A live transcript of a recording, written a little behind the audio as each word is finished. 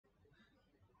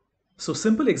So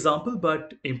simple example,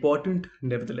 but important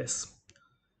nevertheless.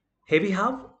 Here we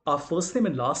have our first name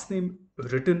and last name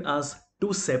written as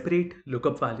two separate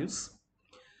lookup values.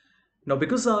 Now,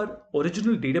 because our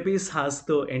original database has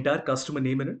the entire customer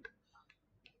name in it,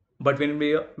 but when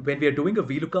we are doing a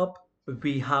VLOOKUP,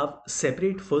 we have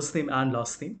separate first name and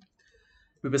last name.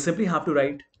 We will simply have to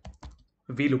write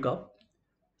VLOOKUP,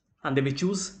 and then we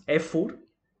choose F4.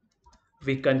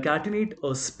 We concatenate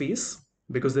a space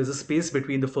because there's a space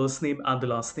between the first name and the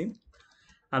last name,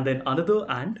 and then another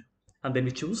and then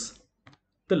we choose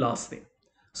the last name.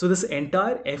 So this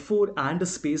entire F4 and a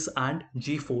space and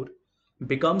G4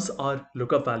 becomes our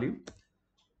lookup value.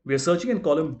 We are searching in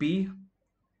column B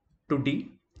to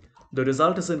D. The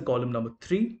result is in column number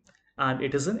 3 and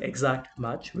it is an exact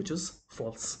match, which is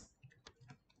false.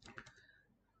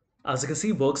 As you can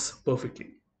see, works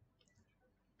perfectly.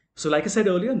 So like I said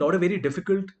earlier, not a very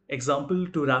difficult example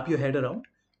to wrap your head around,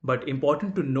 but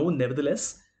important to know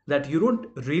nevertheless that you don't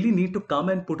really need to come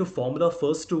and put a formula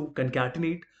first to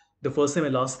concatenate the first name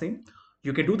and last name.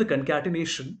 You can do the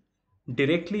concatenation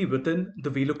directly within the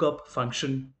VLOOKUP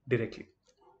function directly.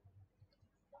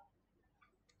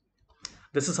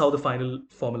 This is how the final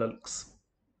formula looks.